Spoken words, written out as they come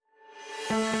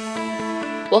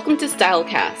Welcome to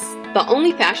Stylecast, the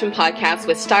only fashion podcast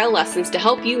with style lessons to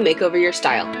help you make over your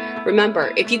style.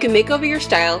 Remember, if you can make over your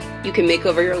style, you can make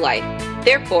over your life.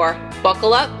 Therefore,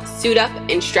 buckle up, suit up,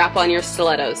 and strap on your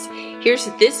stilettos. Here's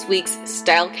this week's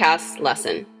Stylecast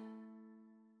lesson.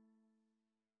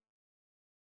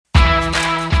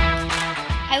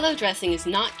 High-low dressing is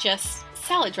not just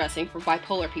salad dressing for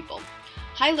bipolar people.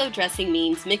 High-low dressing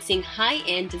means mixing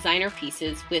high-end designer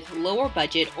pieces with lower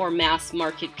budget or mass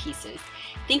market pieces.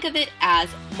 Think of it as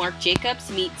Marc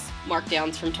Jacobs meets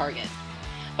markdowns from Target.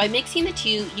 By mixing the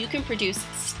two, you can produce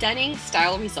stunning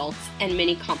style results and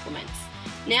many compliments.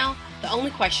 Now, the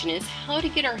only question is how to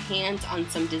get our hands on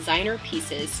some designer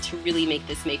pieces to really make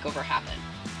this makeover happen.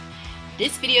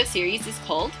 This video series is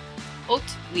called Haute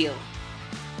Wheel,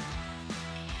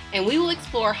 and we will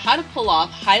explore how to pull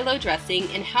off high-low dressing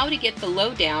and how to get the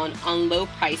lowdown on low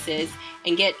prices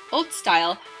and get haute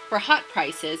style for hot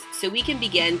prices so we can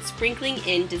begin sprinkling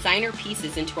in designer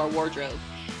pieces into our wardrobe.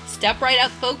 Step right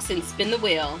up, folks, and spin the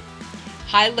wheel.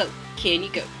 High-low, can you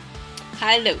go?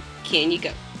 High-low, can you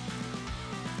go?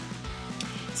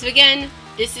 So again,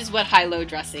 this is what high-low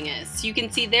dressing is. So you can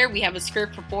see there we have a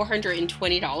skirt for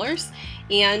 $420,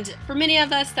 and for many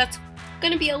of us that's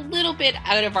going to be a little bit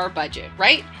out of our budget,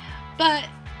 right? But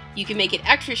you can make it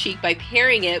extra chic by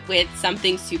pairing it with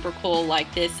something super cool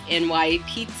like this NY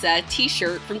Pizza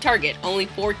t-shirt from Target, only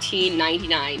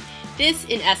 $14.99. This,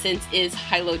 in essence, is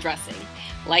high-low dressing.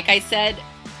 Like I said,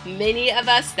 many of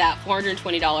us, that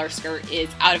 $420 skirt is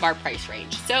out of our price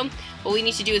range. So what we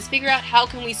need to do is figure out how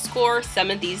can we score some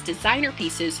of these designer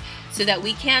pieces so that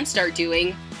we can start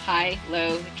doing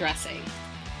high-low dressing.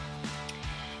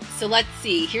 So let's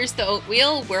see, here's the Haute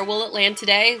Wheel. Where will it land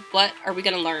today? What are we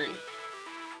going to learn?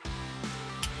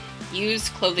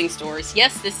 Used clothing stores.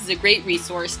 Yes, this is a great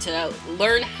resource to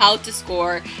learn how to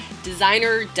score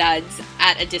designer duds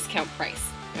at a discount price.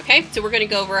 Okay, so we're going to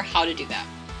go over how to do that.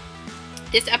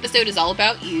 This episode is all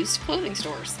about used clothing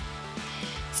stores.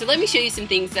 So let me show you some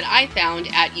things that I found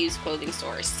at used clothing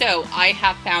stores. So I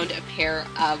have found a pair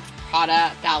of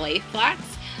Prada ballet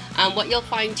flats. What you'll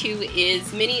find too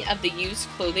is many of the used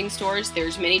clothing stores,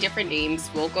 there's many different names.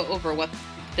 We'll go over what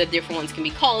the different ones can be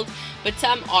called, but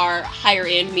some are higher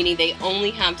end, meaning they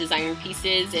only have designer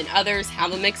pieces, and others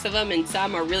have a mix of them, and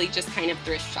some are really just kind of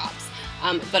thrift shops.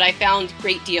 But I found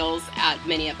great deals at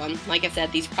many of them. Like I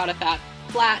said, these Prada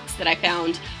flats that I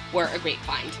found were a great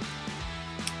find.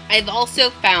 I've also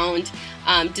found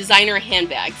designer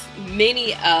handbags.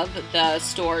 Many of the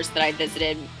stores that I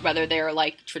visited, whether they're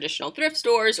like traditional thrift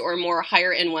stores or more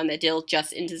higher end one that deal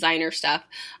just in designer stuff,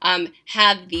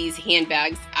 have these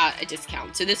handbags at a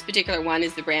discount. So this particular one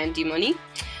is the brand Dimoni.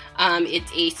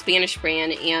 It's a Spanish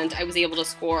brand, and I was able to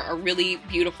score a really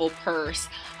beautiful purse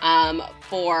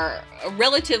for a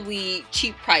relatively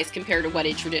cheap price compared to what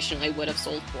it traditionally would have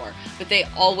sold for. But they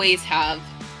always have,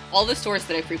 all the stores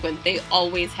that I frequent, they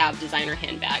always have designer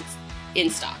handbags in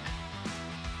stock.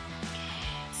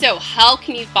 So how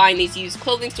can you find these used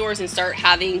clothing stores and start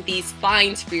having these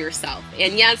finds for yourself?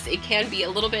 And yes, it can be a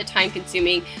little bit time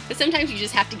consuming, but sometimes you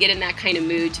just have to get in that kind of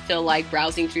mood to feel like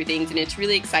browsing through things, and it's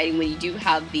really exciting when you do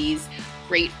have these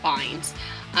great finds.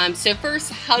 So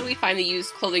first, how do we find the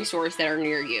used clothing stores that are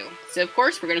near you? So of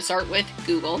course, we're going to start with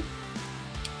Google.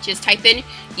 Just type in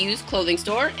used clothing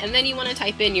store, and then you want to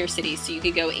type in your city. So you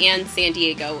could go and San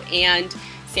Diego and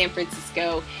San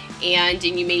Francisco, and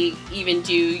you may even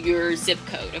do your zip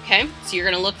code, okay? So you're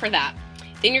going to look for that.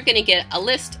 Then you're going to get a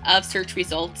list of search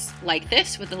results like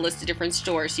this with a list of different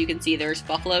stores. So you can see there's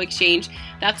Buffalo Exchange.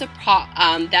 That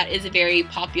is a very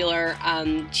popular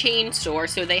chain store,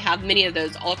 so they have many of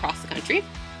those all across the country.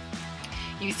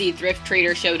 You see Thrift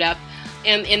Trader showed up.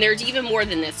 And there's even more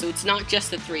than this, so it's not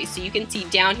just the three. So you can see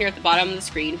down here at the bottom of the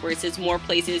screen where it says more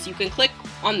places, you can click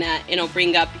on that and it'll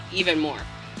bring up even more.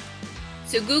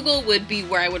 So Google would be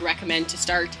where I would recommend to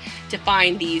start to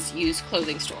find these used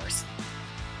clothing stores.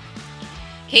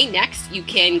 Okay, next you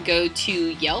can go to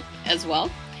Yelp as well.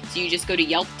 So you just go to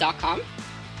yelp.com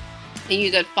and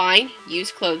you go to find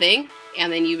used clothing,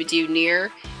 and then you would do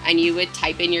near, and you would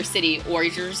type in your city or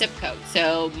your zip code.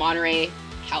 So Monterey,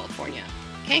 California.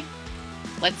 Okay.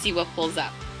 Let's see what pulls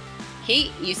up.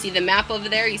 Okay, you see the map over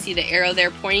there. You see the arrow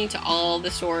there pointing to all the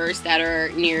stores that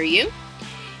are near you.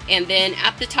 And then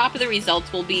at the top of the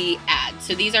results will be ads.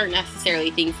 So these aren't necessarily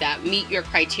things that meet your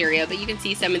criteria, but you can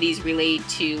see some of these relate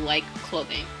to like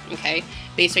clothing, okay,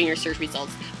 based on your search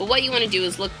results. But what you want to do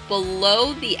is look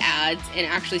below the ads and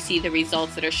actually see the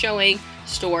results that are showing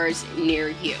stores near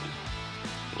you.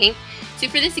 Okay, So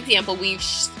for this example, we've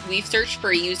searched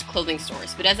for used clothing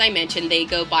stores, but as I mentioned, they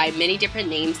go by many different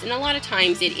names, and a lot of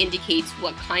times it indicates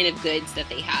what kind of goods that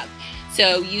they have.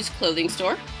 So used clothing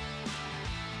store,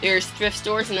 there's thrift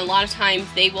stores, and a lot of times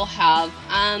they will have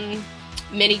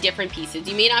many different pieces.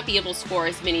 You may not be able to score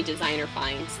as many designer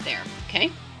finds there,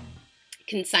 okay?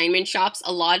 Consignment shops,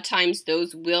 a lot of times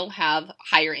those will have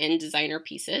higher end designer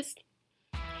pieces.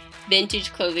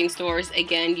 Vintage clothing stores,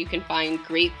 again, you can find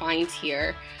great finds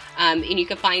here. And you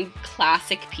can find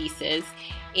classic pieces,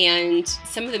 and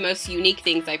some of the most unique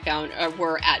things I found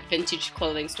were at vintage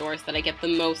clothing stores that I get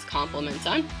the most compliments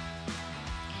on.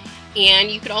 And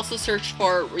you could also search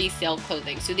for resale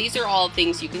clothing. So these are all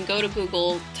things you can go to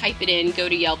Google, type it in, go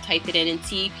to Yelp, type it in, and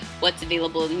see what's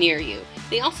available near you.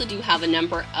 They also do have a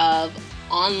number of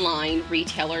online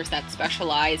retailers that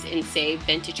specialize in, say,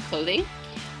 vintage clothing.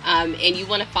 And you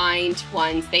want to find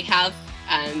ones, they have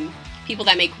people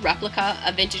that make replica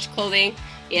of vintage clothing,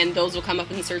 and those will come up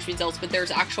in the search results, but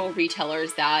there's actual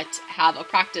retailers that have a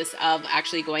practice of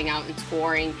actually going out and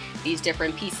scoring these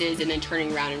different pieces and then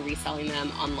turning around and reselling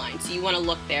them online. So you want to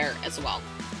look there as well.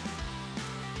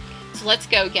 So let's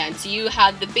go again. So you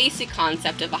have the basic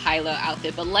concept of a high-low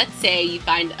outfit, but let's say you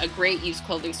find a great used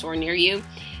clothing store near you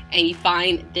and you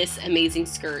find this amazing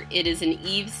skirt. It is an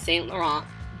Yves Saint Laurent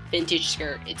vintage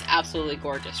skirt. It's absolutely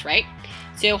gorgeous, right?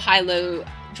 So high-low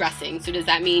dressing. So does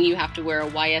that mean you have to wear a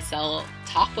YSL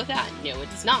top with that? No, it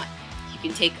does not. You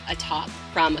can take a top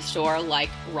from a store like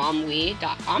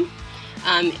romwe.com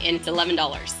and it's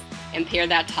 $11 and pair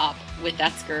that top with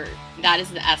that skirt. That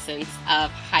is the essence of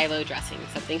high-low dressing,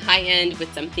 something high-end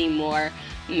with something more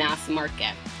mass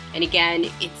market. And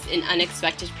again, it's an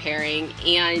unexpected pairing,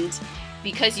 and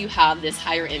because you have this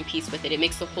higher end piece with it, it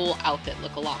makes the whole outfit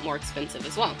look a lot more expensive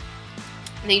as well.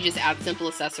 And then you just add simple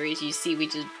accessories. You see we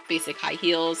did basic high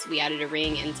heels, we added a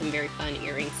ring and some very fun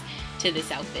earrings to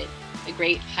this outfit. A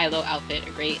great high-low outfit,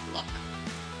 a great look.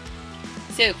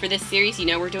 So for this series, you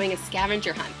know we're doing a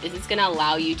scavenger hunt. This is going to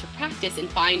allow you to practice and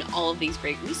find all of these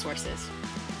great resources.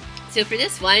 So for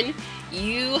this one,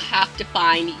 you have to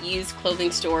find used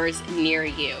clothing stores near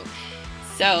you.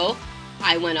 So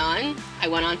I went on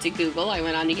to Google, I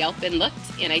went on to Yelp and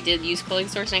looked, and I did used clothing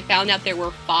stores, and I found out there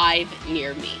were 5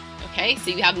 near me. Okay,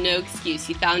 so you have no excuse.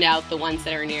 You found out the ones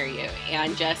that are near you,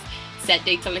 and just set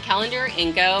dates on the calendar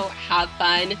and go have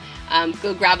fun.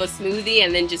 Go grab a smoothie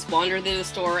and then just wander through the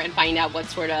store and find out what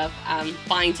sort of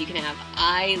finds you can have.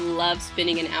 I love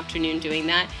spending an afternoon doing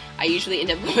that. I usually end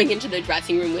up going into the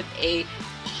dressing room with a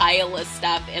pile of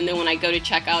stuff, and then when I go to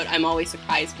check out, I'm always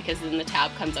surprised because then the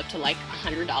tab comes up to like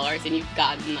 $100 and you've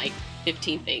gotten like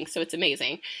 15 things. So it's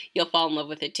amazing. You'll fall in love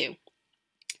with it too.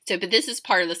 So, but this is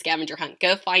part of the scavenger hunt.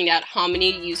 Go find out how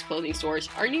many used clothing stores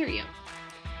are near you.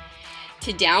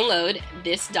 To download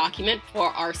this document for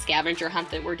our scavenger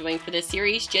hunt that we're doing for this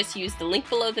series, just use the link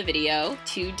below the video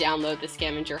to download the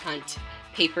scavenger hunt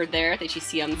paper there that you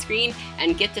see on the screen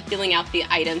and get to filling out the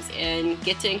items and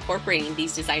get to incorporating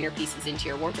these designer pieces into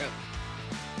your wardrobe.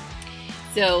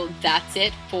 So that's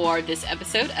it for this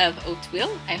episode of Haute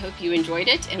Wheel. I hope you enjoyed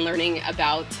it and learning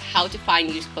about how to find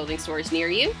used clothing stores near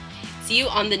you. See you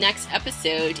on the next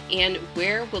episode, and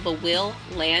where will the wheel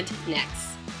land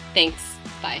next? Thanks.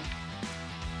 Bye.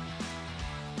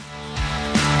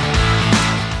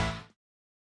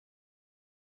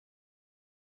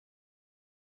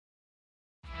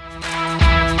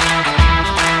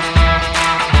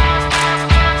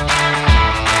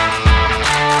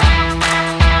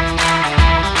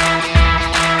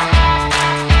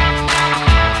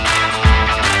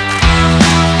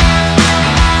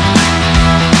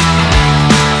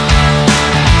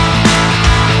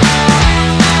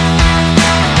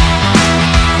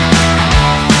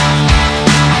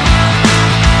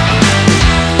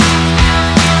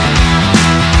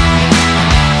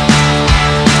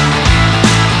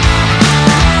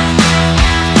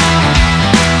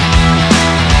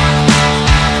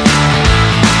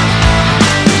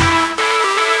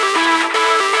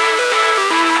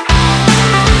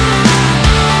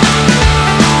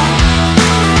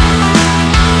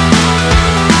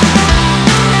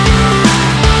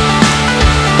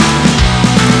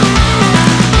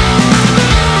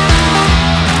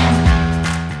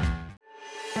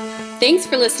 Thanks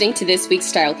for listening to this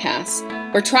week's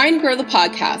Stylecast. We're trying to grow the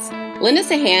podcast. Lend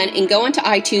us a hand and go onto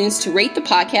iTunes to rate the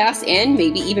podcast and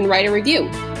maybe even write a review.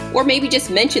 Or maybe just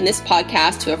mention this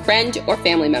podcast to a friend or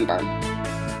family member.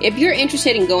 If you're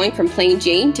interested in going from plain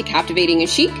Jane to captivating and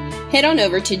chic, head on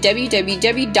over to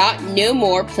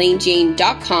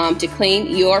www.nomoreplainjane.com to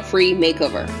claim your free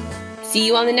makeover. See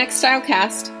you on the next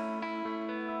Stylecast.